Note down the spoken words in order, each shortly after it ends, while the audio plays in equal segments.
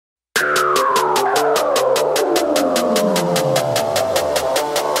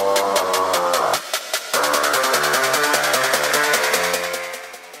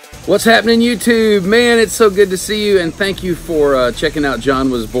What's happening, YouTube? Man, it's so good to see you, and thank you for checking out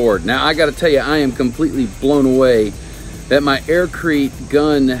John Was Bored. Now, I gotta tell you, I am completely blown away that my AirCrete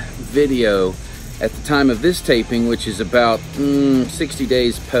gun video at the time of this taping, which is about 60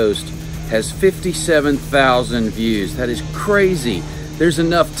 days post, has 57,000 views. That is crazy. There's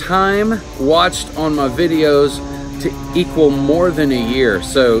enough time watched on my videos to equal more than a year.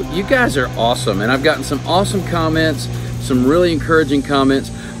 So you guys are awesome, and I've gotten some awesome comments, some really encouraging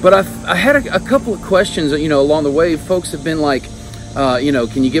comments. But I had a couple of questions, along the way. Folks have been like,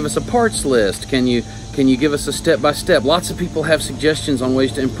 can you give us a parts list? Can you give us a step-by-step? Lots of people have suggestions on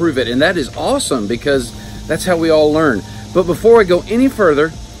ways to improve it, and that is awesome because that's how we all learn. But before I go any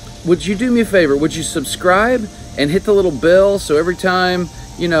further, would you do me a favor? Would you subscribe and hit the little bell so every time,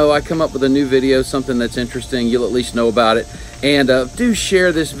 I come up with a new video, something that's interesting, you'll at least know about it. And do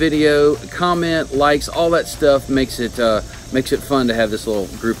share this video, comment, likes, all that stuff makes it fun to have this little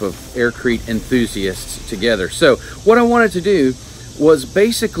group of AirCrete enthusiasts together. So what I wanted to do was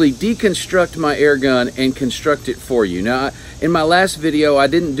basically deconstruct my air gun and construct it for you. Now, in my last video, I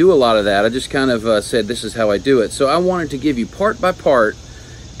didn't do a lot of that. I just kind of said this is how I do it. So I wanted to give you part by part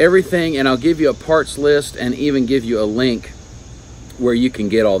everything, and I'll give you a parts list and even give you a link where you can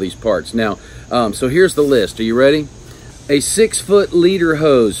get all these parts. Now, so here's the list. Are you ready? A 6-foot leader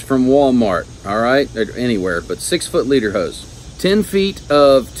hose from Walmart, all right, or anywhere, but 6-foot leader hose. 10 feet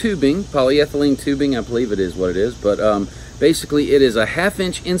of tubing, polyethylene tubing, I believe it is what it is, but basically it is a 1/2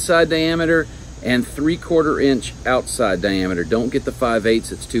 inch inside diameter and 3/4 inch outside diameter. Don't get the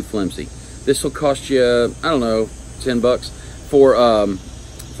 5/8, it's too flimsy. This will cost you, I don't know, 10 bucks for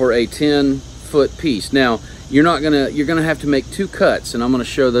a 10-foot piece. Now, you're gonna have to make 2 cuts, and I'm gonna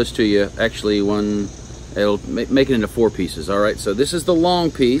show those to you. Actually, it'll make it into 4 pieces. All right, so this is the long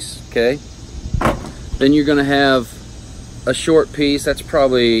piece, okay? Then you're gonna have a short piece that's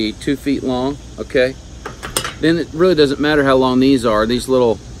probably 2 feet long, okay? Then it really doesn't matter how long these are, these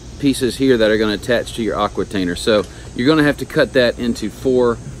little pieces here that are gonna attach to your aquatainer. So you're gonna have to cut that into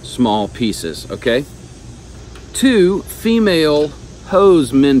 4 small pieces, okay? 2 female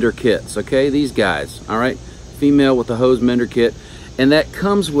hose mender kits, okay? These guys, all right? Female with a hose mender kit, and that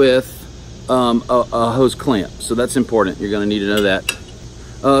comes with a hose clamp, so that's important. You're going to need to know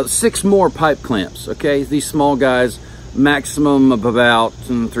that. 6 more pipe clamps, okay? These small guys, maximum of about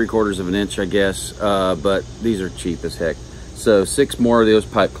 3/4 of an inch, I guess, but these are cheap as heck. So 6 more of those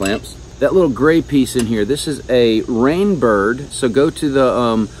pipe clamps. That little gray piece in here, this is a Rainbird, so go to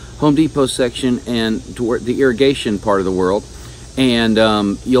the Home Depot section and toward the irrigation part of the world, and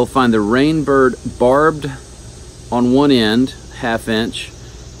you'll find the Rainbird barbed on one end, 1/2 inch,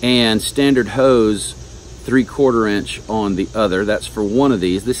 and standard hose 3/4 inch on the other. That's for one of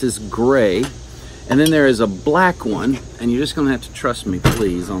these. This is gray. And then there is a black one, and you're just gonna have to trust me,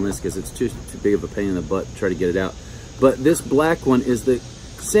 please, on this, because it's too big of a pain in the butt to try to get it out. But this black one is the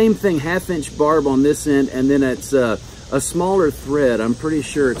same thing, 1/2 inch barb on this end, and then it's a smaller thread. I'm pretty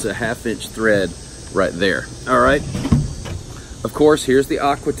sure it's a 1/2 inch thread right there. All right. Of course, here's the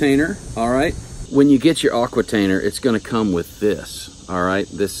aquatainer. All right. When you get your aquatainer, it's gonna come with this. All right,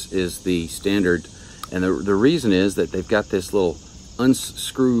 this is the standard, and the reason is that they've got this little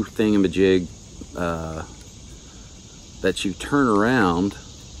unscrew thingamajig that you turn around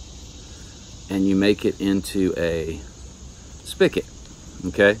and you make it into a spigot,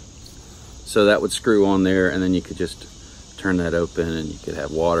 okay? So that would screw on there, and then you could just turn that open and you could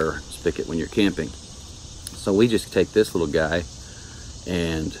have water spigot when you're camping. So we just take this little guy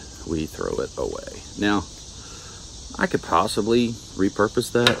and we throw it away. Now, I could possibly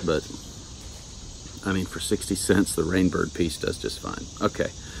repurpose that, but I mean, for 60 cents, the Rainbird piece does just fine. Okay,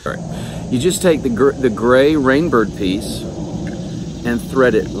 all right. You just take the gray Rainbird piece and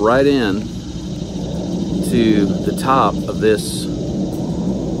thread it right in to the top of this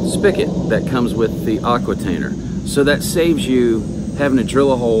spigot that comes with the aquatainer. So that saves you having to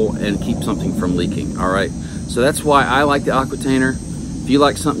drill a hole and keep something from leaking, all right? So that's why I like the aquatainer. If you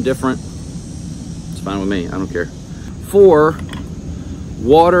like something different, it's fine with me, I don't care. 4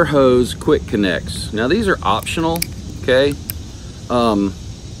 water hose quick connects. Now these are optional, okay?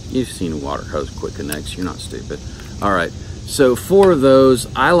 You've seen water hose quick connects, you're not stupid. All right, so 4 of those.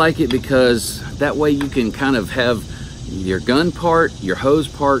 I like it because that way you can kind of have your gun part, your hose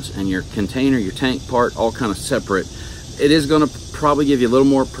parts, and your container, your tank part, all kind of separate. It is gonna probably give you a little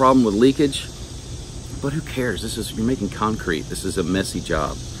more problem with leakage, but who cares? You're making concrete. This is a messy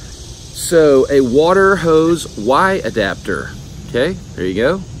job. So a water hose Y adapter, Okay, there you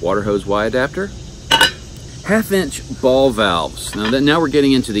go. Water hose Y adapter. 1/2-inch ball valves. Now we're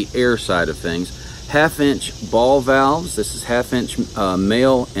getting into the air side of things. 1/2-inch ball valves. This is 1/2-inch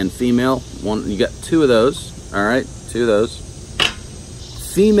male and female. You got 2 of those. All right, 2 of those.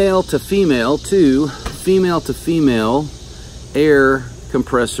 Female to female, 2 female to female air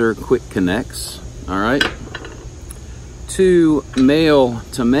compressor quick connects. All right. 2 male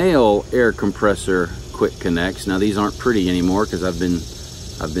to male air compressor quick connects. Now these aren't pretty anymore because I've been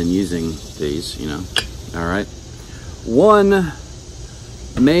using these, you know. All right. 1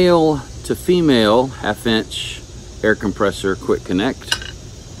 male to female 1/2-inch air compressor quick connect.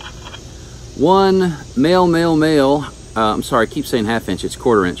 1 male. I'm sorry, I keep saying 1/2-inch. It's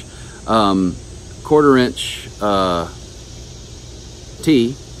 1/4-inch. 1/4-inch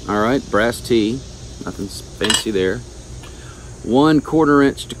T. All right, brass T. Nothing fancy there. 1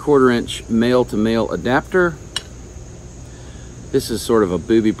 1/4-inch to 1/4-inch male to male adapter. This is sort of a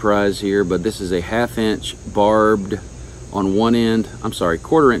booby prize here, but this is a 1/2-inch barbed on one end. I'm sorry,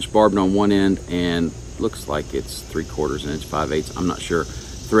 1/4-inch barbed on one end, and looks like it's 3/4 inch, 5/8. I'm not sure.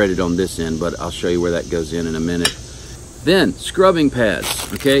 Threaded on this end, but I'll show you where that goes in a minute. Then scrubbing pads.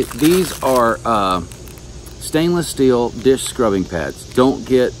 Okay, these are stainless steel dish scrubbing pads. Don't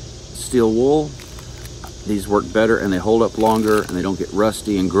get steel wool. These work better and they hold up longer and they don't get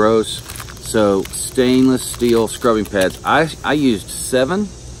rusty and gross. So stainless steel scrubbing pads. I used 7.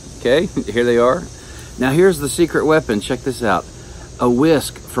 Okay, here they are. Now here's the secret weapon. Check this out. A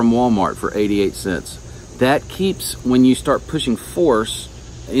whisk from Walmart for 88 cents. That keeps, when you start pushing force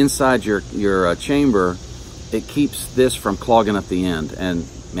inside your chamber, it keeps this from clogging up the end. And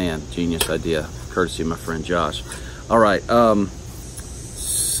man, genius idea, courtesy of my friend Josh. All right,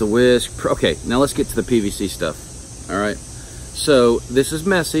 so whisk. Okay, now let's get to the PVC stuff. All right, so this is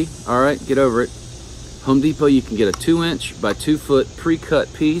messy. All right, get over it. Home Depot, you can get a 2-inch by 2-foot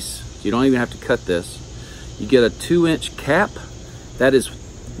pre-cut piece. You don't even have to cut this. You get a 2-inch cap. That is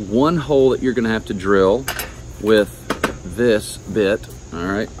 1 hole that you're gonna have to drill with this bit. All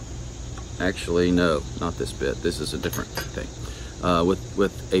right, actually no, not this bit. This is a different thing.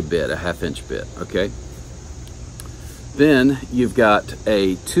 With a bit, a 1/2-inch bit. Okay. Then you've got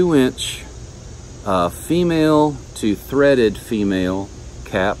a 2-inch female to threaded female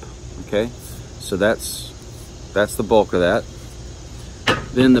cap. Okay, so that's the bulk of that.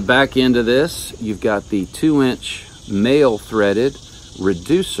 Then the back end of this, you've got the 2-inch male threaded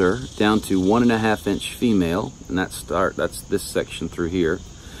reducer down to 1.5-inch female, and that's this section through here.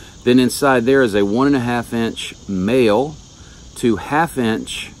 Then inside there is a 1.5-inch male to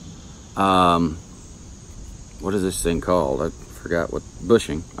 1/2-inch, what is this thing called? I forgot what,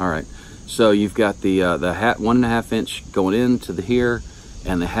 bushing. All right, so you've got the 1.5-inch going into here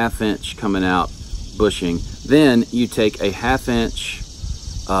and the 1/2-inch coming out bushing. Then you take a 1/2-inch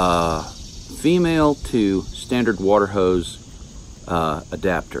female to standard water hose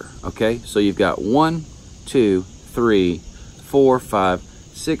adapter. Okay, so you've got 1, 2, 3, 4, 5,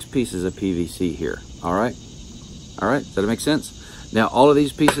 6 pieces of PVC here. All right, does that make sense? Now all of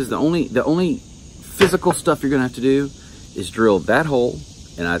these pieces, the only physical stuff you're gonna have to do is drill that hole,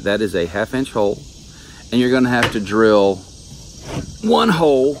 and that is a 1/2-inch hole, and you're gonna have to drill 1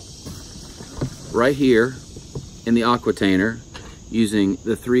 hole right here in the aquatainer using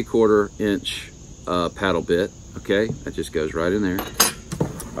the 3/4-inch paddle bit. Okay, that just goes right in there.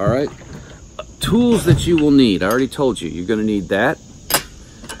 All right, tools that you will need. I already told you, you're gonna need that.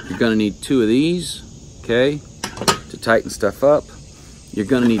 You're gonna need 2 of these, okay, to tighten stuff up. You're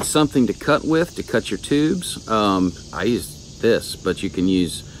gonna need something to cut with, to cut your tubes. I use this, but you can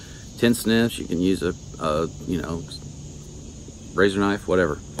use tin snips, you can use a you know, razor knife,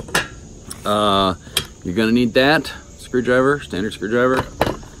 whatever. You're gonna need that, screwdriver, standard screwdriver.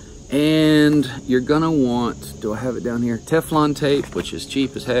 And you're gonna want, do I have it down here? Teflon tape, which is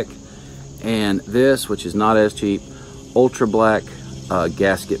cheap as heck. And this, which is not as cheap, ultra black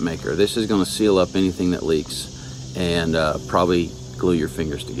gasket maker. This is gonna seal up anything that leaks and probably glue your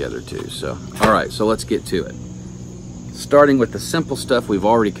fingers together too. So, all right, so let's get to it. Starting with the simple stuff we've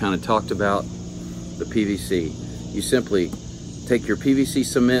already kind of talked about, the PVC. You simply take your PVC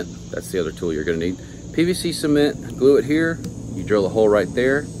cement, that's the other tool you're gonna need. PVC cement, glue it here, you drill a hole right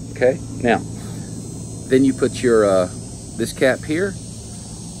there, okay? Now, then you put your, this cap here,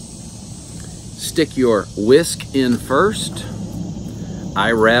 stick your whisk in first.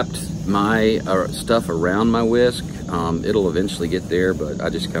 I wrapped my stuff around my whisk. It'll eventually get there, but I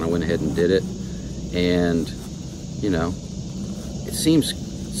just kind of went ahead and did it. And, you know, it seems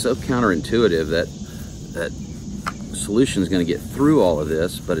so counterintuitive that solution is going to get through all of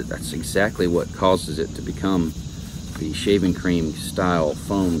this, but that's exactly what causes it to become the shaving cream style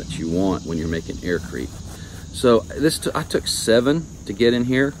foam that you want when you're making AirCrete. So I took 7 to get in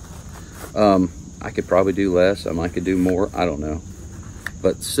here. I could probably do less. I could do more. I don't know.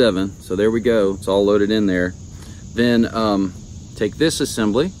 But 7. So there we go. It's all loaded in there. Then take this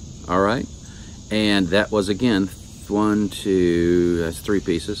assembly. All right. And that was, again, 1, 2, that's 3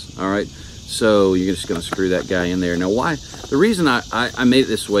 pieces. All right. So you're just going to screw that guy in there. Now, why? The reason I made it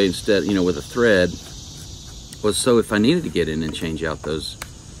this way instead, you know, with a thread, was so if I needed to get in and change out those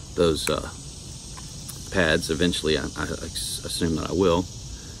pads, eventually I assume that I will,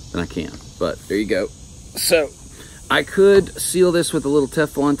 then I can. But there you go. So I could seal this with a little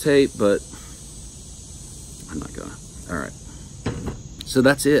Teflon tape, but I'm not gonna. All right. So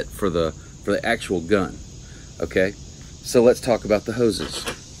that's it for the actual gun. Okay. So let's talk about the hoses.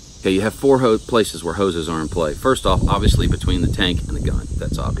 Okay, you have 4 places where hoses are in play. First off, obviously between the tank and the gun.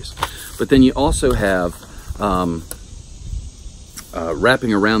 That's obvious. But then you also have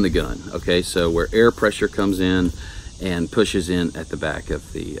wrapping around the gun. Okay, so where air pressure comes in and pushes in at the back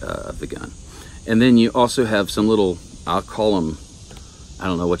of the gun. And then you also have some little, I'll call them, I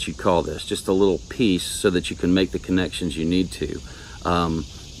don't know what you'd call this, just a little piece so that you can make the connections you need to.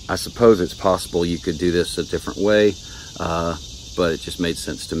 I suppose it's possible you could do this a different way, but it just made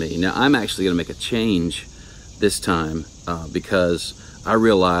sense to me. Now I'm actually going to make a change this time because I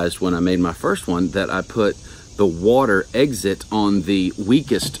realized when I made my first one that I put the water exit on the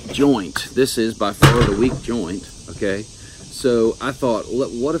weakest joint. This is by far the weak joint. Okay, so I thought,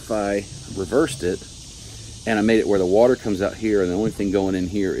 what if I reversed it and I made it where the water comes out here and the only thing going in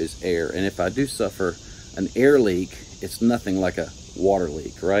here is air, and if I do suffer an air leak, it's nothing like a water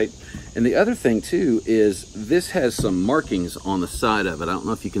leak, right? And the other thing too is this has some markings on the side of it. I don't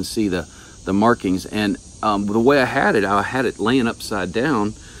know if you can see the markings, and the way I had it laying upside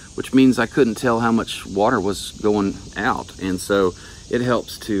down, which means I couldn't tell how much water was going out, and so it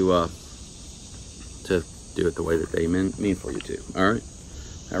helps to do it the way that they mean for you to. All right.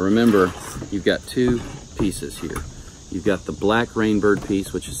 Now remember, you've got 2 pieces here. You've got the black Rainbird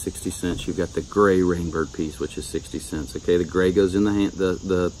piece, which is 60 cents. You've got the gray Rainbird piece, which is 60 cents. Okay, the gray goes in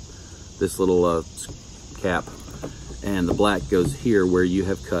this little cap, and the black goes here where you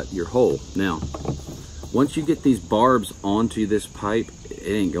have cut your hole. Now, once you get these barbs onto this pipe, it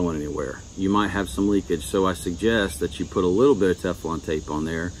ain't going anywhere. You might have some leakage, so I suggest that you put a little bit of Teflon tape on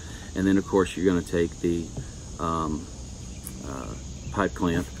there, and then of course you're going to take the pipe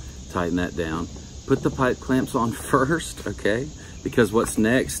clamp, tighten that down. Put the pipe clamps on first, okay? Because what's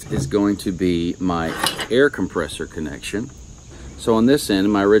next is going to be my air compressor connection. So on this end,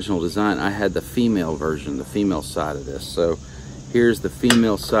 in my original design, I had the female version, the female side of this. So here's the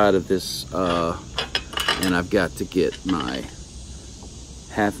female side of this, and I've got to get my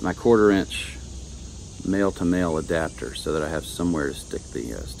 1/4 inch male to male adapter so that I have somewhere to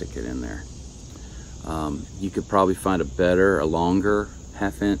stick it in there. You could probably find a longer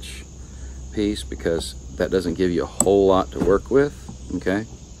 1/2 inch piece because that doesn't give you a whole lot to work with. Okay,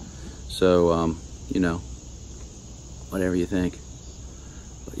 so you know, whatever you think.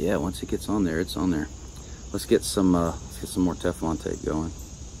 But yeah, once it gets on there, it's on there. Let's get some more Teflon tape going.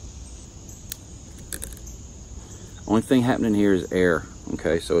 Only thing happening here is air.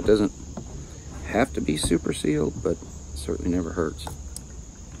 Okay, so it doesn't have to be super sealed, but it certainly never hurts.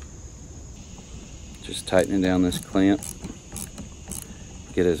 Just tightening down this clamp.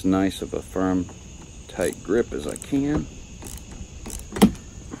 Get as nice of a firm, tight grip as I can.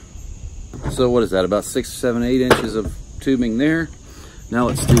 So what is that, about 6, 7, 8 inches of tubing there. Now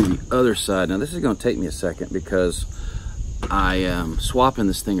let's do the other side. Now this is going to take me a second because I am swapping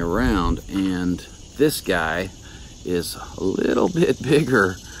this thing around, and this guy is a little bit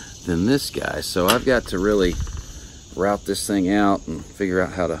bigger than this guy. So I've got to really route this thing out and figure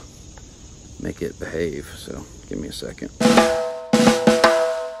out how to make it behave. So give me a second.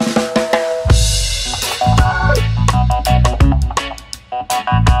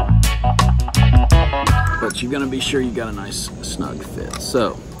 But you're gonna be sure you got a nice snug fit.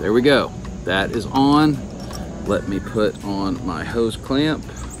 So there we go. That is on. Let me put on my hose clamp.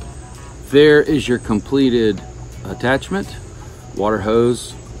 There is your completed attachment. Water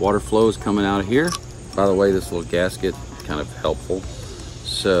hose, water flow is coming out of here. By the way, this little gasket is kind of helpful.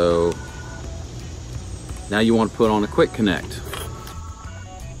 So now you want to put on a quick connect.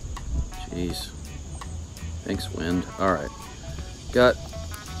 Jeez. Thanks, wind. All right. Got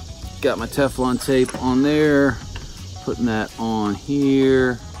my Teflon tape on there. Putting that on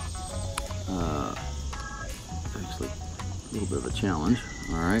here. Actually, a little bit of a challenge.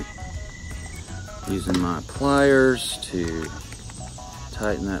 All right. Using my pliers to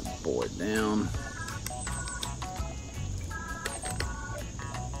tighten that boy down.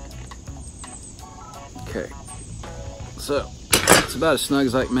 Okay, so it's about as snug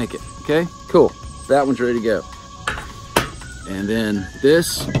as I can make it. Okay, cool. That one's ready to go. And then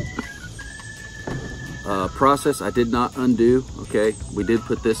this process I did not undo. Okay, we did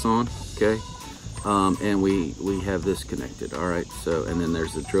put this on. Okay, and we have this connected. All right, so and then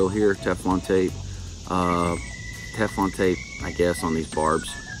there's the drill here, Teflon tape. Teflon tape, I guess, on these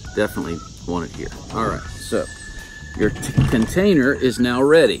barbs. Definitely want it here. All right, so your container is now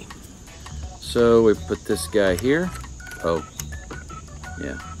ready. So we put this guy here. Oh,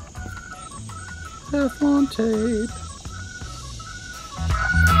 yeah. Teflon tape.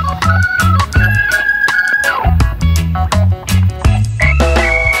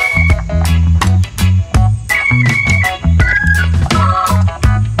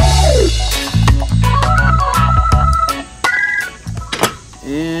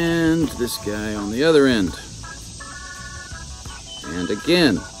 And this guy on the other end. And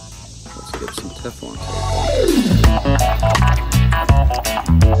again, let's get some Teflon tape.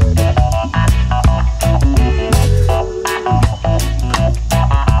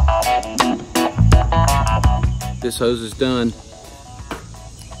 This hose is done.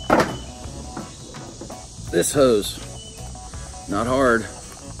 This hose, not hard.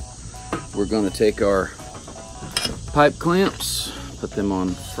 We're going to take our pipe clamps, put them on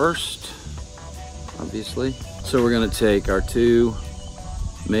first, obviously. So we're going to take our 2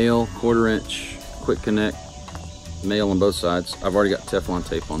 male 1/4 inch quick connect, male on both sides. I've already got Teflon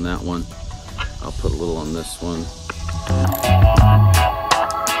tape on that one. I'll put a little on this one.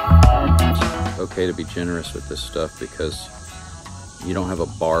 Okay to be generous with this stuff because you don't have a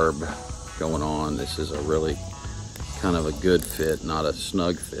barb going on. This is a really kind of a good fit, not a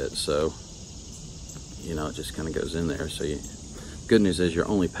snug fit. So, you know, it just kind of goes in there. So good news is you're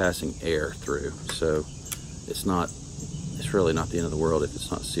only passing air through. So it's really not the end of the world if it's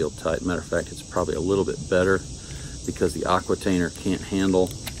not sealed tight. Matter of fact, it's probably a little bit better because the aquatainer can't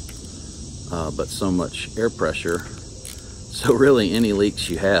handle but so much air pressure. So really any leaks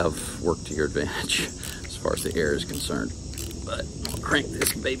you have work to your advantage as far as the air is concerned. But I'll crank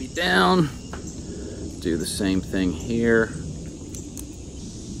this baby down, do the same thing here.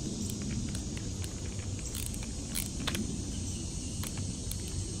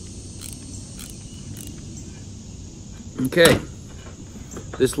 Okay,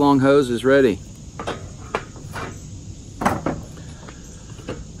 this long hose is ready.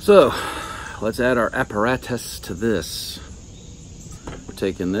 So let's add our apparatus to this. We're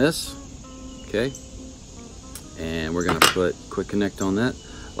taking this, okay, and we're gonna put quick connect on that.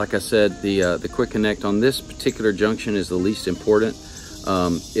 Like I said, the quick connect on this particular junction is the least important.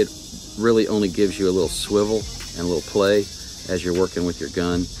 It really only gives you a little swivel and a little play as you're working with your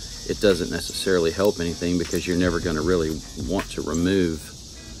gun. It doesn't necessarily help anything because you're never going to really want to remove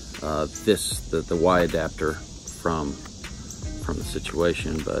the Y adapter from the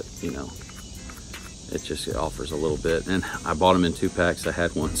situation, but you know, it offers a little bit. And I bought them in 2 packs. I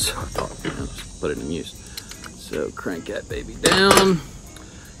had one, so I thought, you know, just put it in use. So crank that baby down,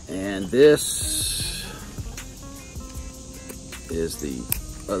 and this is the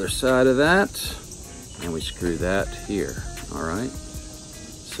other side of that, and we screw that here. All right.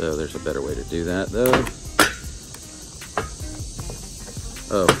 So there's a better way to do that though.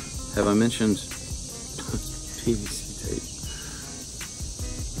 Oh, have I mentioned PVC tape?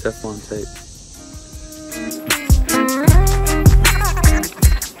 Teflon tape.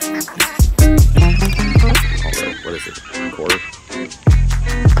 What is it? 1/4?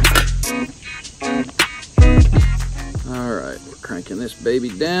 All right, we're cranking this baby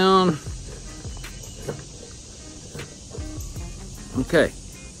down. Okay.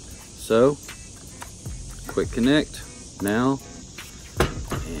 So, quick connect now,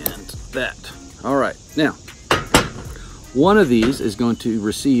 and that. All right, now, one of these is going to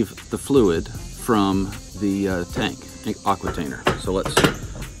receive the fluid from the tank, aquatainer. So let's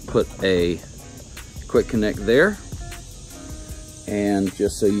put a quick connect there, and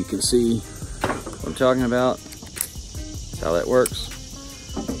just so you can see what I'm talking about, that's how that works.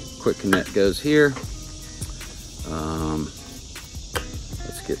 Quick connect goes here.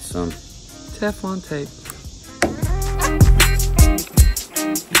 Let's get some Teflon tape.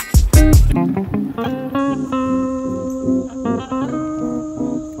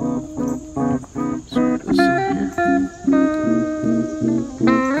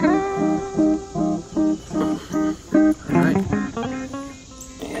 Alright,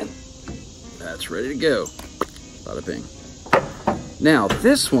 and that's ready to go. Bada bing. Now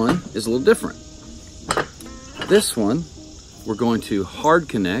this one is a little different. This one we're going to hard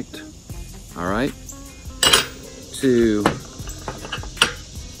connect, all right, to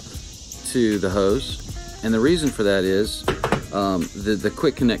the hose, And the reason for that is the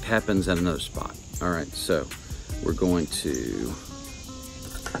quick connect happens at another spot. All right, so we're going to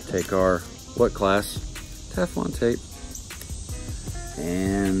take our, what class? Teflon tape.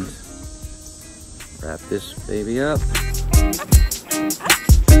 And wrap this baby up.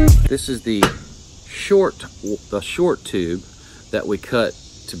 This is the short tube that we cut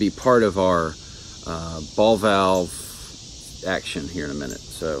to be part of our ball valve action here in a minute.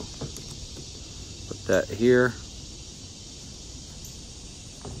 So put that here.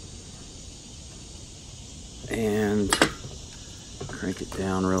 And crank it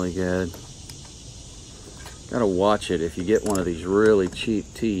down really good. Gotta watch it if you get one of these really cheap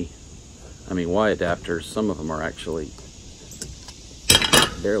Y adapters. Some of them are actually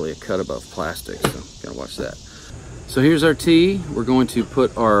barely a cut above plastic, so gotta watch that. So here's our T. We're going to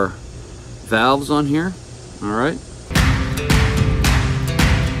put our valves on here. All right.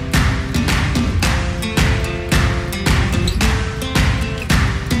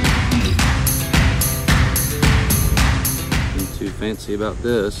 Nothing too fancy about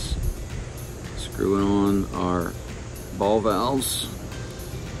this. Screwing on our ball valves,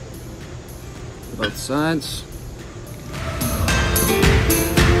 both sides.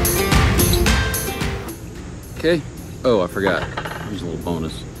 Okay. Oh, I forgot. Here's a little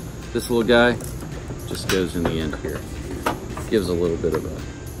bonus. This little guy just goes in the end here. Gives a little bit of a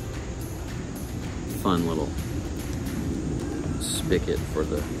fun little spigot for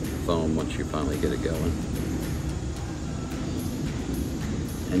the foam once you finally get it going.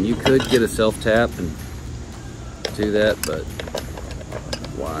 And you could get a self-tap and do that, but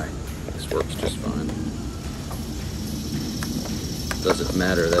why? This works just fine. Doesn't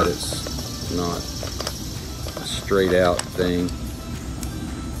matter that it's not a straight out thing.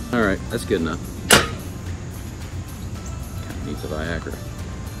 All right, that's good enough. Needs a Viagra.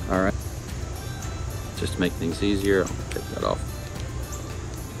 All right, just to make things easier, I'll take that off.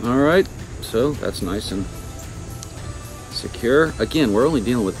 All right, so that's nice and secure. Again, we're only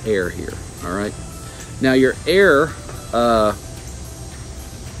dealing with air here. All right, now your air,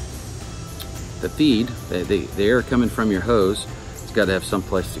 the feed, the air coming from your hose, it's got to have some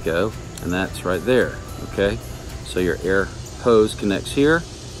place to go, and that's right there. Okay, so your air hose connects here,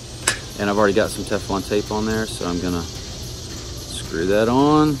 and I've already got some Teflon tape on there, so I'm gonna screw that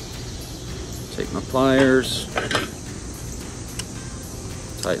on, take my pliers,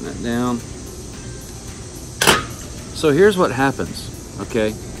 tighten that down. So here's what happens,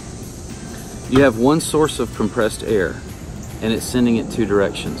 okay? You have one source of compressed air, and it's sending it two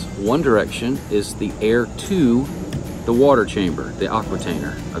directions. One direction is the air to the water chamber, the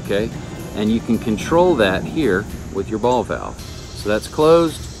aquatainer, okay? And you can control that here with your ball valve. So that's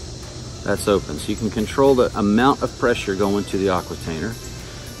closed, that's open. So you can control the amount of pressure going to the aquatainer.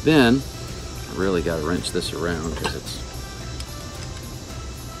 Then, I really gotta wrench this around because it's,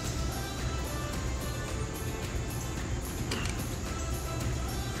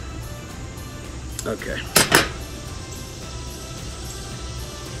 okay.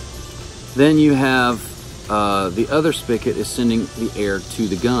 Then you have the other spigot is sending the air to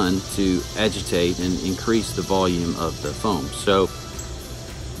the gun to agitate and increase the volume of the foam. So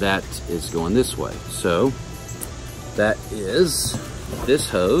that is going this way. So that is this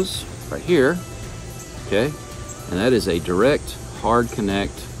hose right here, okay? And that is a direct hard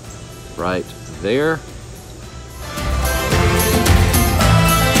connect right there.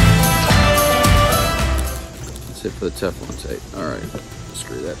 That's it for the Teflon tape. All right,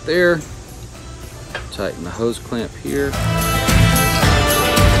 screw that there. Tighten the hose clamp here.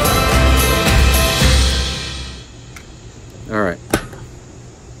 All right.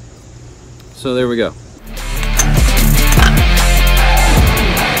 So there we go.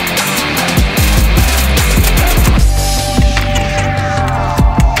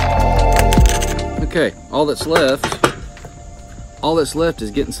 Okay, all that's left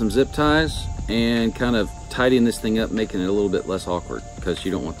is getting some zip ties and kind of tidying this thing up, making it a little bit less awkward, because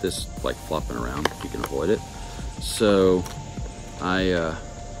you don't want this like flopping around if you can avoid it. So I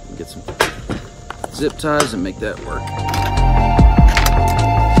get some zip ties and make that work.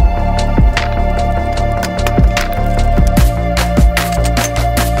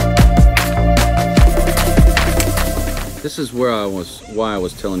 This is why I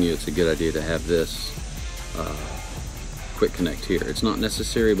was telling you it's a good idea to have this quick connect here. It's not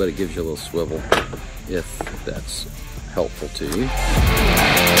necessary, but it gives you a little swivel if that's helpful to you.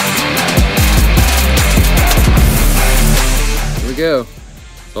 Here we go.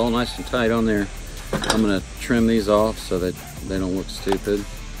 It's all nice and tight on there. I'm gonna trim these off so that they don't look stupid.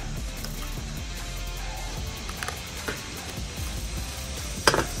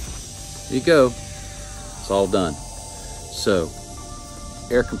 There you go. It's all done. So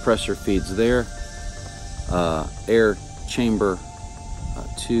air compressor feeds there, air chamber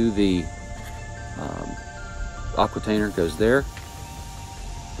to the aquatainer goes there,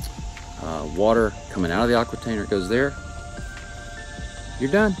 water coming out of the aquatainer goes there.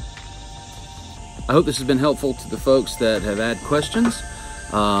 You're done. I hope this has been helpful to the folks that have had questions.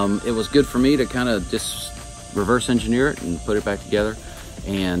 It was good for me to kind of just reverse engineer it and put it back together.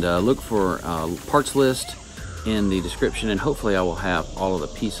 And look for parts list in the description, and hopefully I will have all of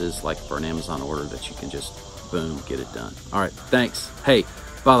the pieces like for an Amazon order that you can just boom, get it done. All right, thanks. Hey,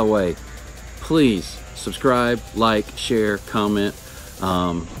 by the way, please subscribe, like, share, comment.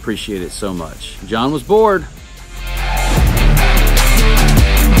 Appreciate it so much. John was bored.